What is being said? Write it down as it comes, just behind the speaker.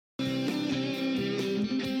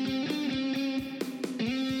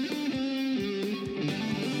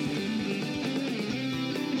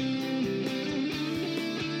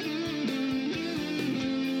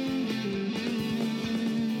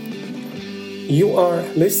You are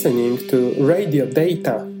listening to Radio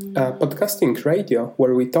Data, a podcasting radio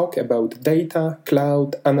where we talk about data,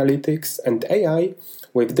 cloud, analytics, and AI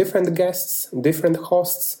with different guests, different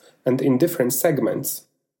hosts, and in different segments.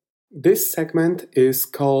 This segment is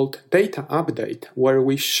called Data Update, where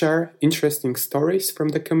we share interesting stories from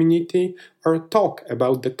the community or talk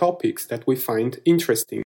about the topics that we find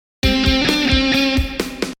interesting.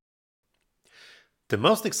 The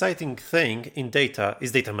most exciting thing in data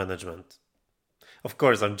is data management. Of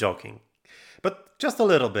course, I'm joking, but just a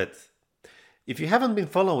little bit. If you haven't been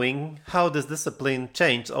following how this discipline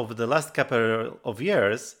changed over the last couple of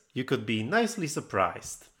years, you could be nicely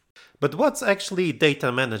surprised. But what's actually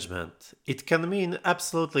data management? It can mean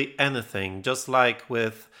absolutely anything, just like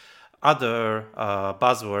with other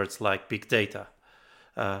buzzwords like big data.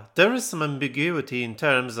 There is some ambiguity in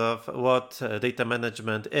terms of what data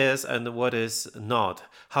management is and what is not.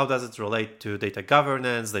 How does it relate to data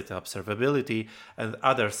governance, data observability, and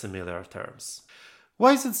other similar terms?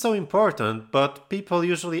 Why is it so important, but people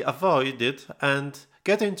usually avoid it and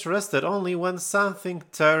get interested only when something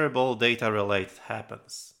terrible data-related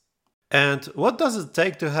happens? And what does it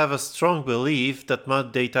take to have a strong belief that my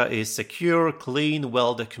data is secure, clean,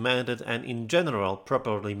 well-documented, and in general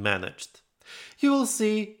properly managed? You will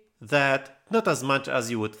see that not as much as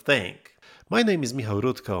you would think. My name is Michał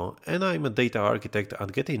Rudko, and I'm a data architect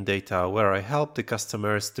at GetInData, where I help the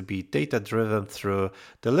customers to be data-driven through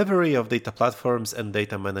delivery of data platforms and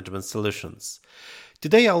data management solutions.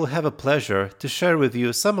 Today I will have a pleasure to share with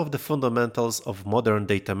you some of the fundamentals of modern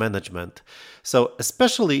data management. So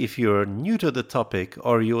especially if you're new to the topic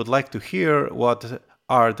or you would like to hear what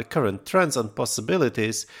are the current trends and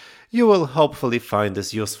possibilities, you will hopefully find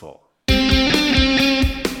this useful.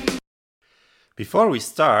 Before we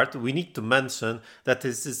start, we need to mention that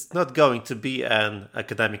this is not going to be an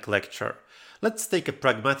academic lecture. Let's take a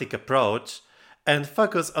pragmatic approach and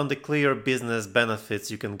focus on the clear business benefits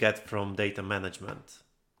you can get from data management.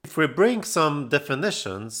 If we bring some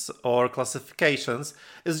definitions or classifications,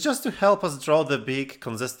 it's just to help us draw the big,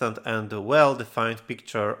 consistent, and well-defined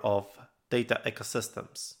picture of data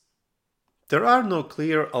ecosystems. There are no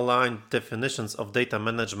clear aligned definitions of data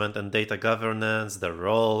management and data governance, their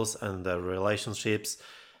roles and their relationships.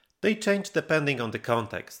 They change depending on the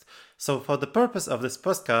context. So for the purpose of this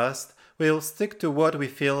podcast, we'll stick to what we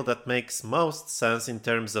feel that makes most sense in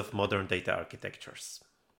terms of modern data architectures.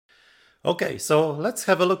 Okay, so let's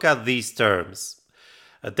have a look at these terms.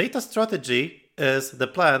 A data strategy is the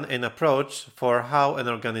plan and approach for how an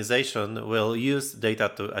organization will use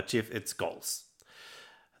data to achieve its goals.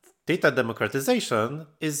 Data democratization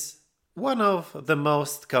is one of the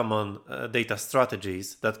most common data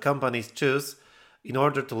strategies that companies choose in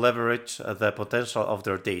order to leverage the potential of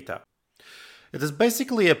their data. It is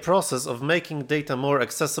basically a process of making data more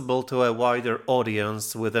accessible to a wider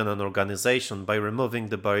audience within an organization by removing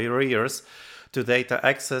the barriers to data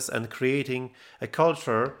access and creating a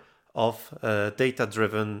culture of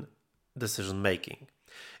data-driven decision-making.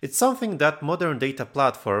 It's something that modern data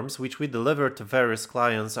platforms, which we deliver to various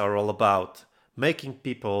clients, are all about, making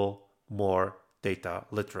people more data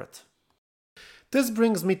literate. This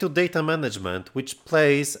brings me to data management, which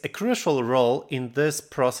plays a crucial role in this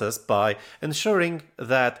process by ensuring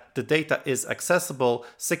that the data is accessible,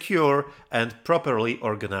 secure, and properly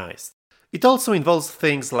organized. It also involves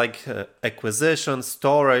things like acquisition,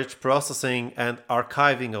 storage, processing, and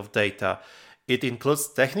archiving of data. It includes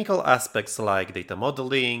technical aspects like data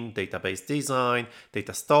modeling, database design,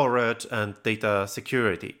 data storage, and data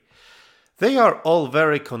security. They are all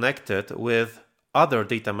very connected with other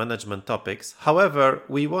data management topics, however,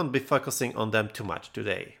 we won't be focusing on them too much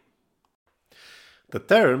today. The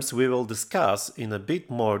terms we will discuss in a bit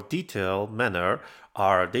more detailed manner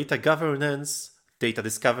are data governance, data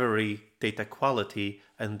discovery, data quality,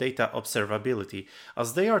 and data observability,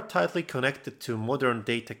 as they are tightly connected to modern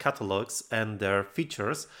data catalogs and their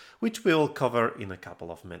features, which we will cover in a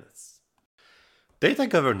couple of minutes. Data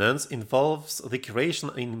governance involves the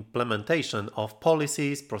creation and implementation of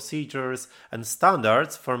policies, procedures, and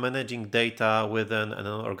standards for managing data within an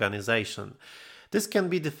organization. This can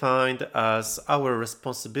be defined as our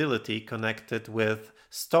responsibility connected with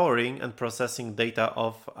storing and processing data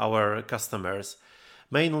of our customers,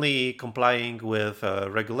 mainly complying with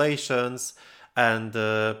regulations and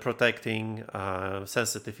protecting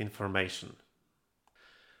sensitive information.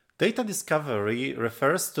 Data discovery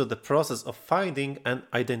refers to the process of finding and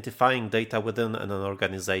identifying data within an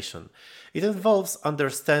organization. It involves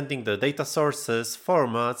understanding the data sources,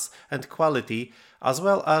 formats, and quality, as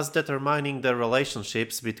well as determining the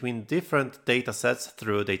relationships between different datasets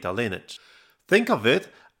through data lineage. Think of it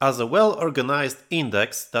as a well-organized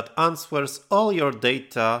index that answers all your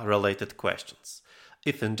data-related questions.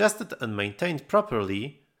 If ingested and maintained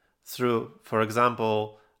properly through, for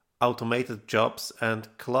example, automated jobs and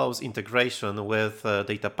close integration with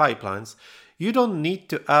data pipelines, you don't need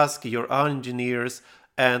to ask your engineers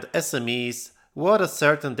and SMEs what a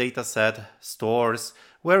certain dataset stores,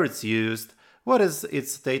 where it's used, what is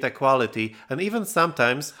its data quality, and even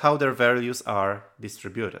sometimes how their values are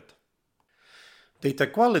distributed. Data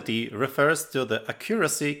quality refers to the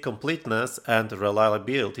accuracy, completeness, and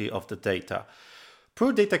reliability of the data.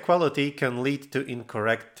 Poor data quality can lead to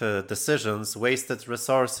incorrect decisions, wasted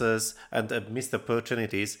resources, and missed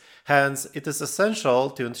opportunities. Hence, it is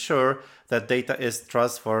essential to ensure that data is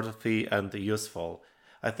trustworthy and useful.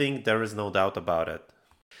 I think there is no doubt about it.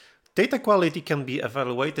 Data quality can be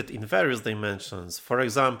evaluated in various dimensions, for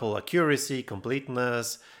example, accuracy,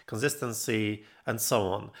 completeness, consistency, and so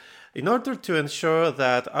on. In order to ensure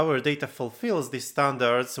that our data fulfills these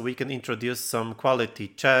standards, we can introduce some quality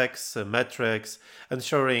checks, metrics,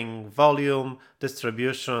 ensuring volume,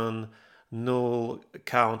 distribution, null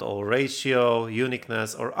count or ratio,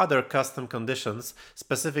 uniqueness, or other custom conditions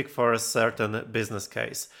specific for a certain business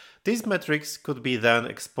case. These metrics could be then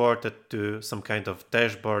exported to some kind of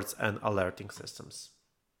dashboards and alerting systems.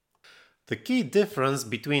 The key difference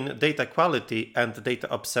between data quality and data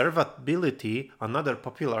observability, another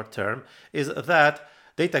popular term, is that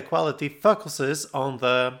data quality focuses on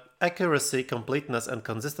the accuracy, completeness, and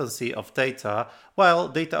consistency of data, while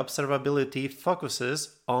data observability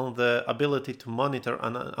focuses on the ability to monitor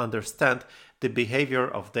and understand the behavior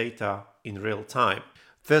of data in real time.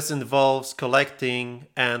 This involves collecting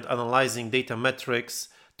and analyzing data metrics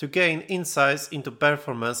to gain insights into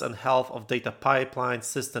performance and health of data pipelines,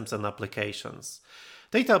 systems, and applications.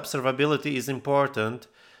 Data observability is important,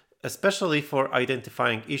 especially for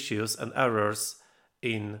identifying issues and errors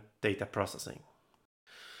in data processing.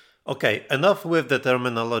 Okay, enough with the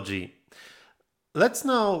terminology. Let's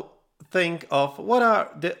now think of what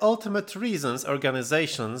are the ultimate reasons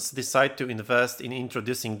organizations decide to invest in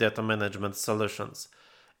introducing data management solutions.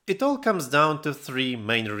 It all comes down to three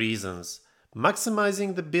main reasons: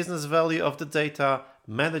 maximizing the business value of the data,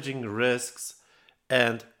 managing risks,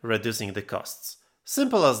 and reducing the costs.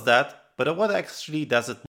 Simple as that, but what actually does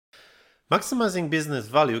it mean? Maximizing business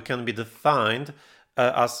value can be defined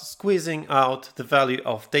as squeezing out the value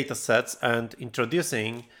of datasets and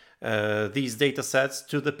introducing these datasets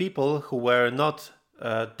to the people who were not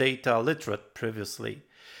data literate previously.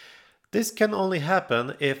 This can only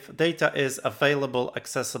happen if data is available,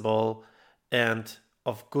 accessible, and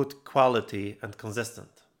of good quality and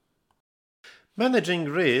consistent. Managing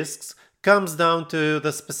risks comes down to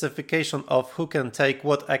the specification of who can take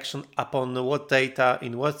what action upon what data,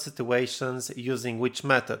 in what situations, using which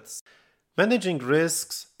methods. Managing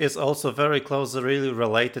risks is also very closely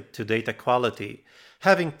related to data quality.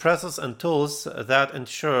 Having processes and tools that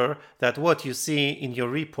ensure that what you see in your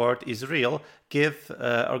report is real give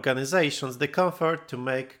organizations the comfort to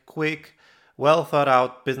make quick, well thought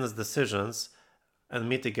out business decisions and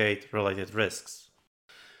mitigate related risks.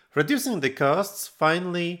 Reducing the costs,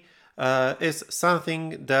 finally, is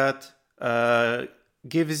something that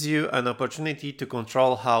gives you an opportunity to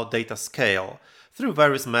control how data scale through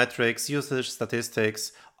various metrics, usage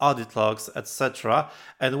statistics, audit logs, etc.,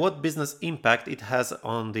 and what business impact it has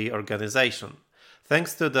on the organization.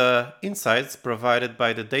 Thanks to the insights provided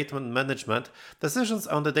by the data management, decisions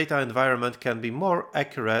on the data environment can be more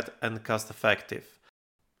accurate and cost-effective.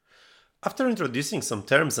 After introducing some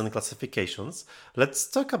terms and classifications, let's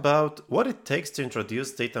talk about what it takes to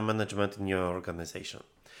introduce data management in your organization.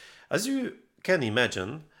 As you can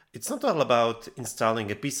imagine, it's not all about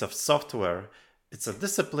installing a piece of software. It's a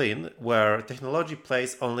discipline where technology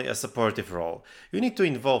plays only a supportive role. You need to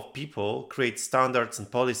involve people, create standards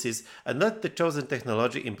and policies, and let the chosen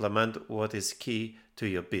technology implement what is key to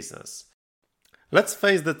your business. Let's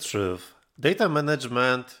face the truth. Data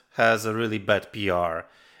management has a really bad PR.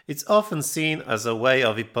 It's often seen as a way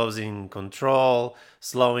of imposing control,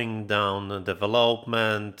 slowing down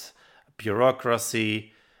development,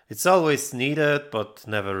 bureaucracy. It's always needed but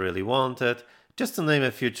never really wanted, just to name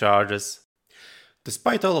a few charges.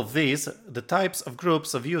 Despite all of these, the types of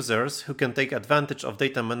groups of users who can take advantage of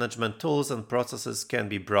data management tools and processes can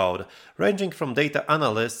be broad, ranging from data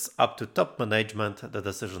analysts up to top management, the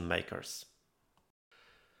decision makers.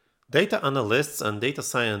 Data analysts and data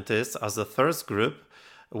scientists as the first group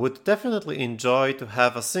would definitely enjoy to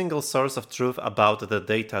have a single source of truth about the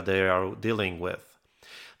data they are dealing with.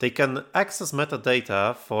 They can access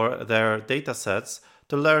metadata for their datasets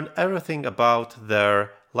to learn everything about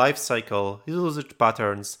their life cycle, usage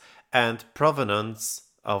patterns, and provenance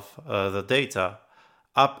of the data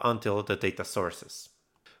up until the data sources.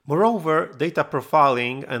 Moreover, data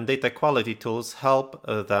profiling and data quality tools help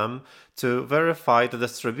them to verify the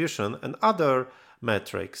distribution and other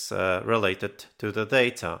metrics related to the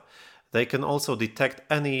data. They can also detect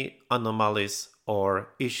any anomalies or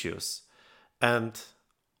issues, and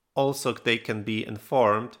also they can be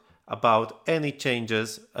informed about any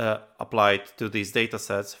changes applied to these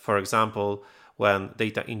datasets, for example, when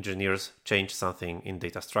data engineers change something in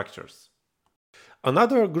data structures.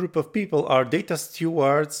 Another group of people are data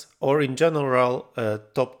stewards, or in general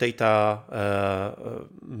top data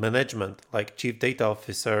management, like chief data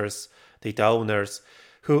officers, data owners,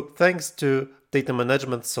 who thanks to data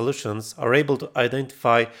management solutions are able to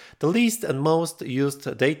identify the least and most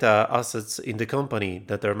used data assets in the company,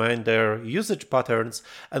 determine their usage patterns,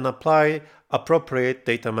 and apply appropriate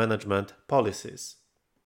data management policies.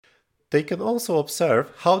 They can also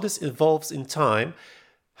observe how this evolves in time,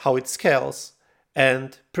 how it scales,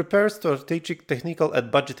 and prepare strategic, technical,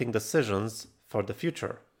 and budgeting decisions for the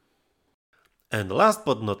future. And last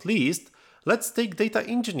but not least, let's take data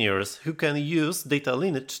engineers who can use data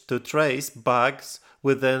lineage to trace bugs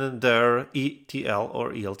within their ETL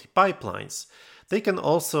or ELT pipelines. They can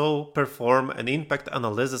also perform an impact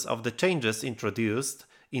analysis of the changes introduced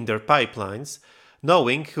in their pipelines,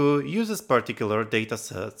 knowing who uses particular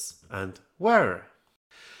datasets and where.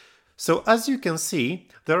 So as you can see,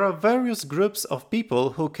 there are various groups of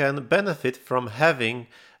people who can benefit from having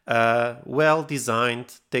a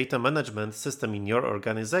well-designed data management system in your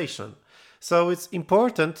organization. So it's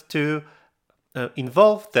important to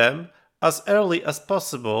involve them as early as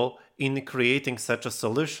possible in creating such a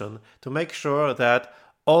solution to make sure that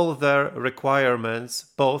all their requirements,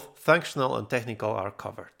 both functional and technical, are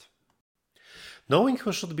covered. Knowing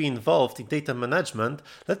who should be involved in data management,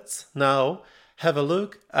 let's now have a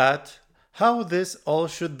look at how this all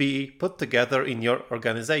should be put together in your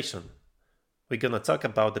organization. We're going to talk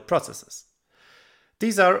about the processes.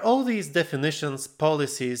 These are all these definitions,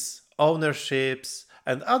 policies, ownerships,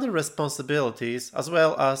 and other responsibilities, as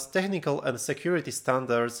well as technical and security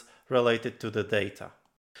standards related to the data.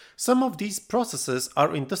 Some of these processes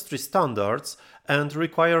are industry standards and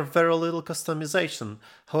require very little customization.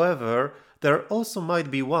 However, there also might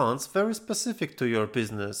be ones very specific to your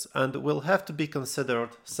business and will have to be considered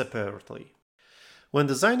separately. When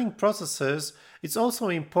designing processes, it's also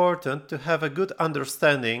important to have a good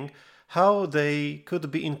understanding how they could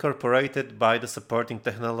be incorporated by the supporting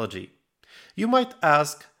technology. You might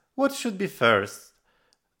ask, what should be first?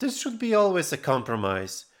 This should be always a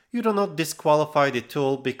compromise. You do not disqualify the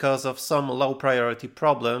tool because of some low priority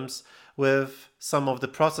problems with some of the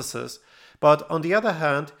processes, but on the other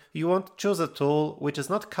hand, you won't choose a tool which is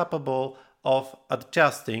not capable of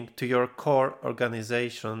adjusting to your core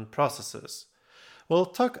organization processes. We'll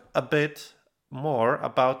talk a bit more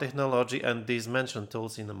about technology and these mentioned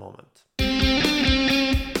tools in a moment.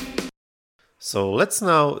 So let's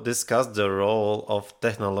now discuss the role of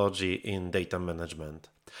technology in data management.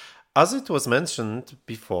 As it was mentioned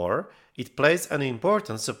before, it plays an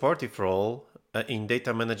important supportive role in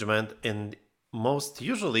data management and most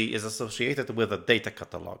usually is associated with a data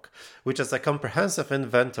catalog, which is a comprehensive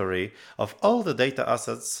inventory of all the data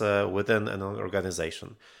assets within an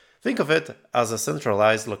organization. Think of it as a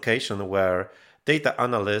centralized location where data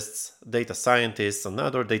analysts, data scientists, and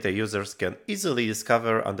other data users can easily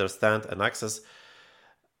discover, understand, and access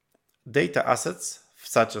data assets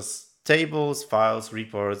such as tables, files,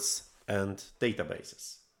 reports, and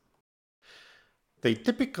databases. They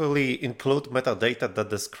typically include metadata that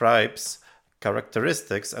describes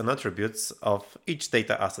characteristics and attributes of each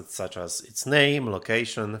data asset, such as its name,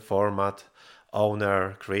 location, format,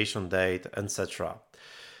 owner, creation date, etc.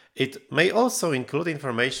 It may also include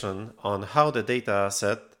information on how the data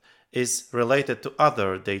set is related to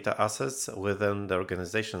other data assets within the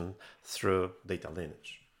organization through data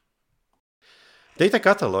lineage. Data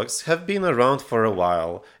catalogs have been around for a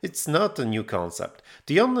while. It's not a new concept.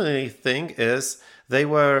 The only thing is they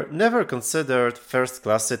were never considered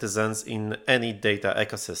first-class citizens in any data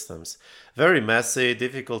ecosystems. Very messy,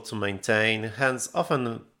 difficult to maintain, hence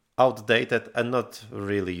often outdated and not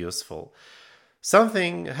really useful.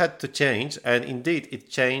 Something had to change, and indeed it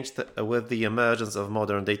changed with the emergence of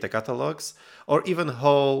modern data catalogs or even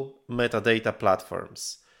whole metadata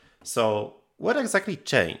platforms. So, what exactly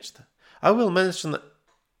changed? I will mention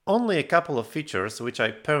only a couple of features which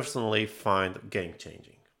I personally find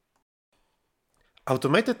game-changing.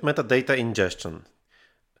 Automated metadata ingestion.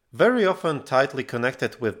 Very often tightly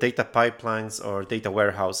connected with data pipelines or data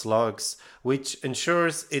warehouse logs, which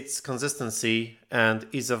ensures its consistency and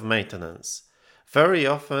ease of maintenance. Very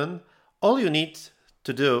often, all you need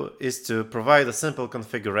to do is to provide a simple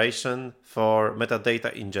configuration for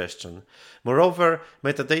metadata ingestion. Moreover,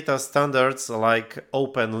 metadata standards like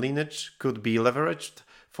Open Lineage could be leveraged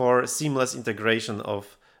for seamless integration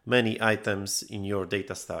of many items in your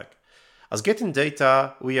data stack. As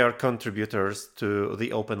GetInData, we are contributors to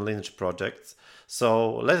the Open Lineage project,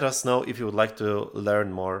 so let us know if you would like to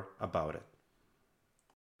learn more about it.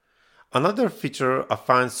 Another feature I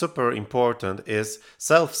find super important is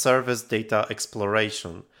self-service data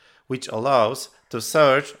exploration, which allows to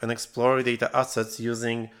search and explore data assets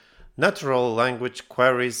using natural language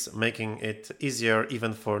queries, making it easier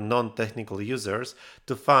even for non-technical users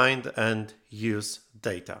to find and use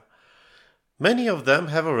data. Many of them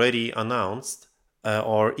have already announced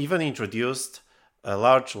or even introduced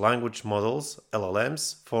large language models,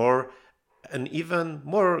 LLMs, for an even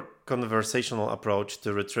more conversational approach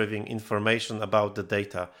to retrieving information about the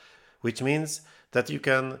data, which means that you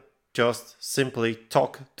can just simply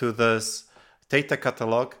talk to this data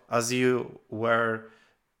catalog as you were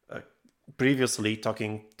previously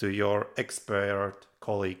talking to your expert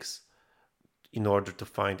colleagues in order to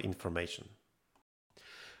find information.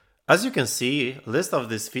 As you can see, a list of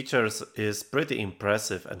these features is pretty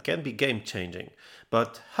impressive and can be game-changing.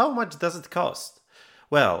 But how much does it cost?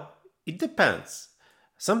 Well, it depends.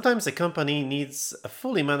 Sometimes a company needs a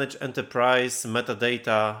fully managed enterprise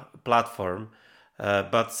metadata platform,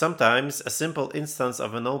 but sometimes a simple instance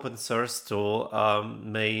of an open source tool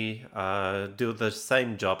may do the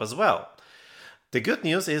same job as well. The good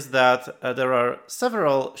news is that there are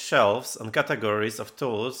several shelves and categories of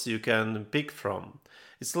tools you can pick from.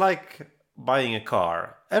 It's like buying a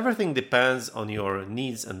car. Everything depends on your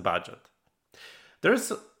needs and budget.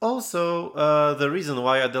 There's also the reason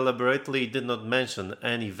why I deliberately did not mention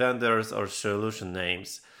any vendors or solution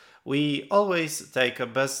names. We always take a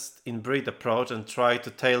best-in-breed approach and try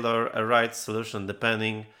to tailor a right solution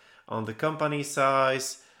depending on the company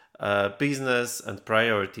size, business, and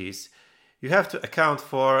priorities. You have to account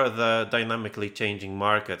for the dynamically changing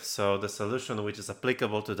market, so the solution which is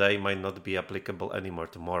applicable today might not be applicable anymore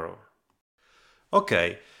tomorrow.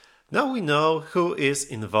 Okay, now we know who is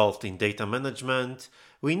involved in data management.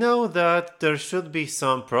 We know that there should be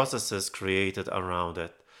some processes created around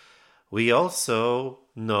it. We also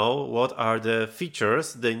know what are the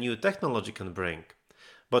features the new technology can bring.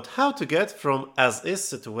 But how to get from as-is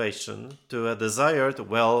situation to a desired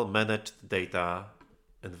well-managed data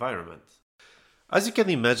environment? As you can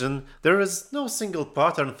imagine, there is no single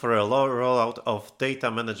pattern for a rollout of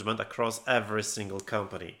data management across every single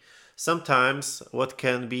company. Sometimes what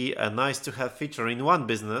can be a nice-to-have feature in one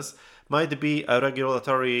business might be a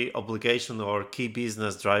regulatory obligation or key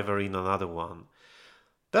business driver in another one.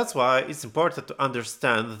 That's why it's important to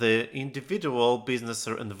understand the individual business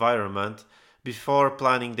environment before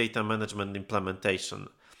planning data management implementation.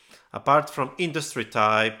 Apart from industry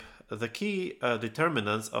type, the key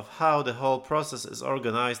determinants of how the whole process is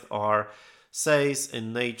organized are size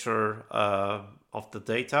and nature of the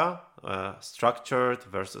data, structured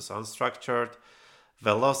versus unstructured,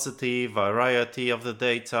 velocity, variety of the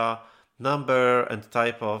data, number and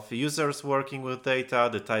type of users working with data,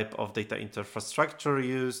 the type of data infrastructure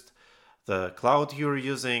used, the cloud you're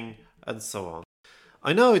using, and so on.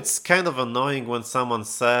 I know it's kind of annoying when someone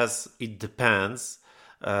says it depends,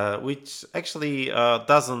 which actually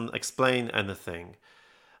doesn't explain anything.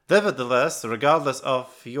 Nevertheless, regardless of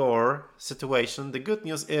your situation, the good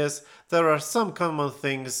news is there are some common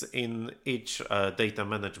things in each data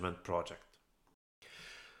management project.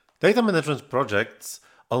 Data management projects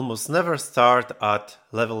almost never start at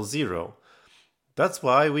level 0. That's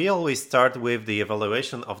why we always start with the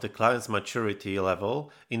evaluation of the client's maturity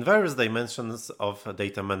level in various dimensions of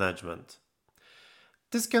data management.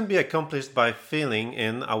 This can be accomplished by filling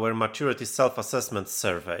in our maturity self-assessment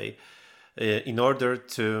survey in order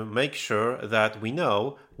to make sure that we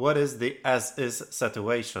know what is the as-is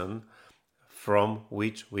situation from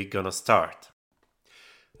which we're gonna start.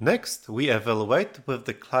 Next, we evaluate with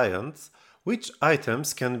the client which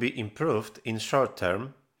items can be improved in short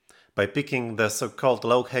term by picking the so-called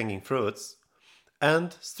low-hanging fruits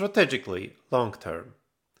and strategically long term.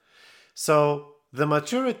 So, the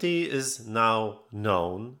maturity is now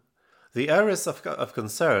known, the areas of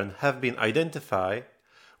concern have been identified,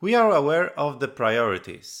 we are aware of the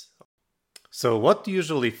priorities. So what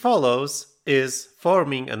usually follows is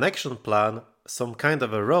forming an action plan, some kind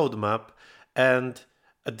of a roadmap, and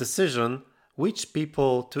a decision which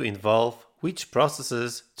people to involve, which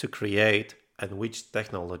processes to create, and which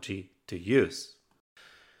technology to use.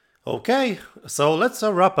 Okay, so let's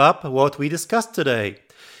wrap up what we discussed today.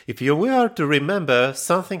 If you were to remember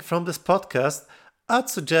something from this podcast, I'd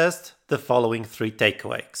suggest the following 3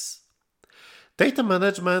 takeaways. Data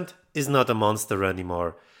management is not a monster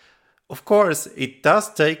anymore. Of course, it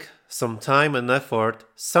does take some time and effort,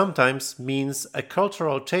 sometimes means a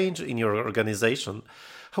cultural change in your organization.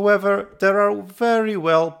 However, there are very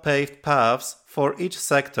well paved paths for each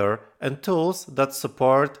sector and tools that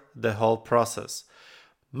support the whole process.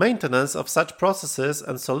 Maintenance of such processes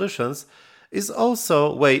and solutions is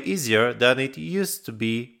also way easier than it used to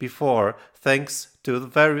be before, thanks to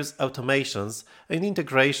various automations and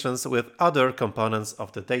integrations with other components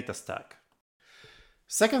of the data stack.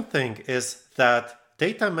 Second thing is that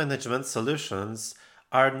data management solutions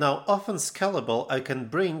are now often scalable and can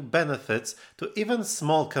bring benefits to even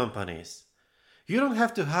small companies. You don't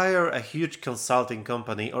have to hire a huge consulting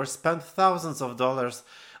company or spend thousands of dollars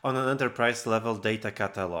on an enterprise-level data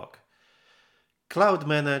catalog.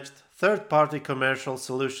 Cloud-managed, third-party commercial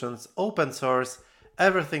solutions, open source,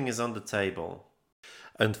 everything is on the table.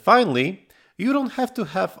 And finally, you don't have to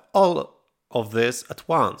have all of this at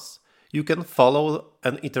once. You can follow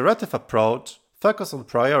an iterative approach, focus on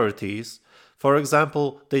priorities, for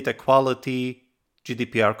example, data quality,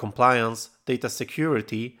 GDPR compliance, data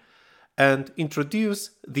security, and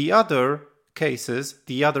introduce the other cases,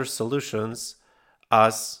 the other solutions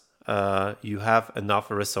as you have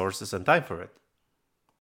enough resources and time for it.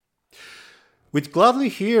 We'd gladly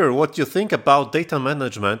hear what you think about data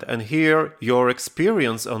management and hear your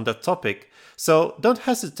experience on that topic, so don't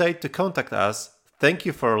hesitate to contact us. Thank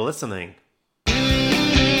you for listening.